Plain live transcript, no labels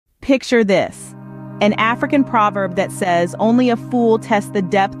Picture this: an African proverb that says, "Only a fool tests the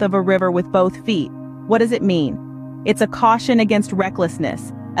depth of a river with both feet." What does it mean? It's a caution against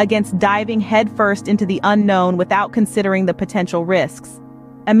recklessness, against diving headfirst into the unknown without considering the potential risks.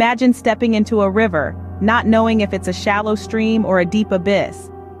 Imagine stepping into a river, not knowing if it's a shallow stream or a deep abyss.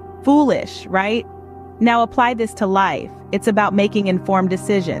 Foolish, right? Now apply this to life. It's about making informed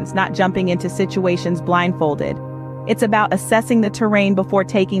decisions, not jumping into situations blindfolded. It's about assessing the terrain before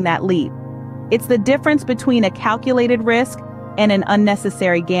taking that leap. It's the difference between a calculated risk and an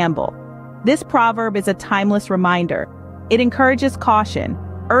unnecessary gamble. This proverb is a timeless reminder. It encourages caution,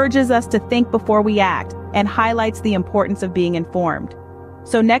 urges us to think before we act, and highlights the importance of being informed.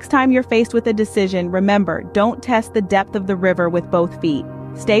 So next time you're faced with a decision, remember, don't test the depth of the river with both feet.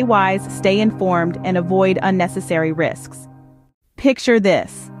 Stay wise, stay informed, and avoid unnecessary risks. Picture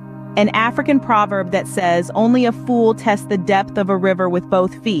this: an African proverb that says, "Only a fool tests the depth of a river with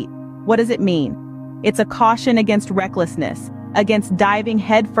both feet." What does it mean? It's a caution against recklessness, against diving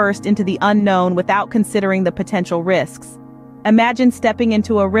headfirst into the unknown without considering the potential risks. Imagine stepping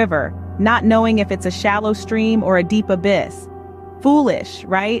into a river, not knowing if it's a shallow stream or a deep abyss. Foolish,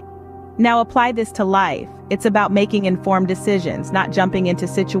 right? Now apply this to life. It's about making informed decisions, not jumping into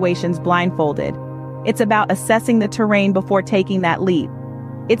situations blindfolded. It's about assessing the terrain before taking that leap.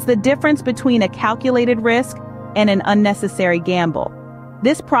 It's the difference between a calculated risk and an unnecessary gamble.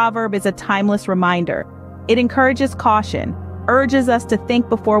 This proverb is a timeless reminder. It encourages caution, urges us to think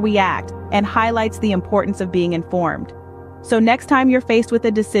before we act, and highlights the importance of being informed. So next time you're faced with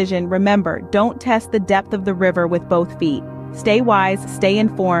a decision, remember, don't test the depth of the river with both feet. Stay wise, stay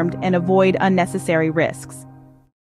informed, and avoid unnecessary risks.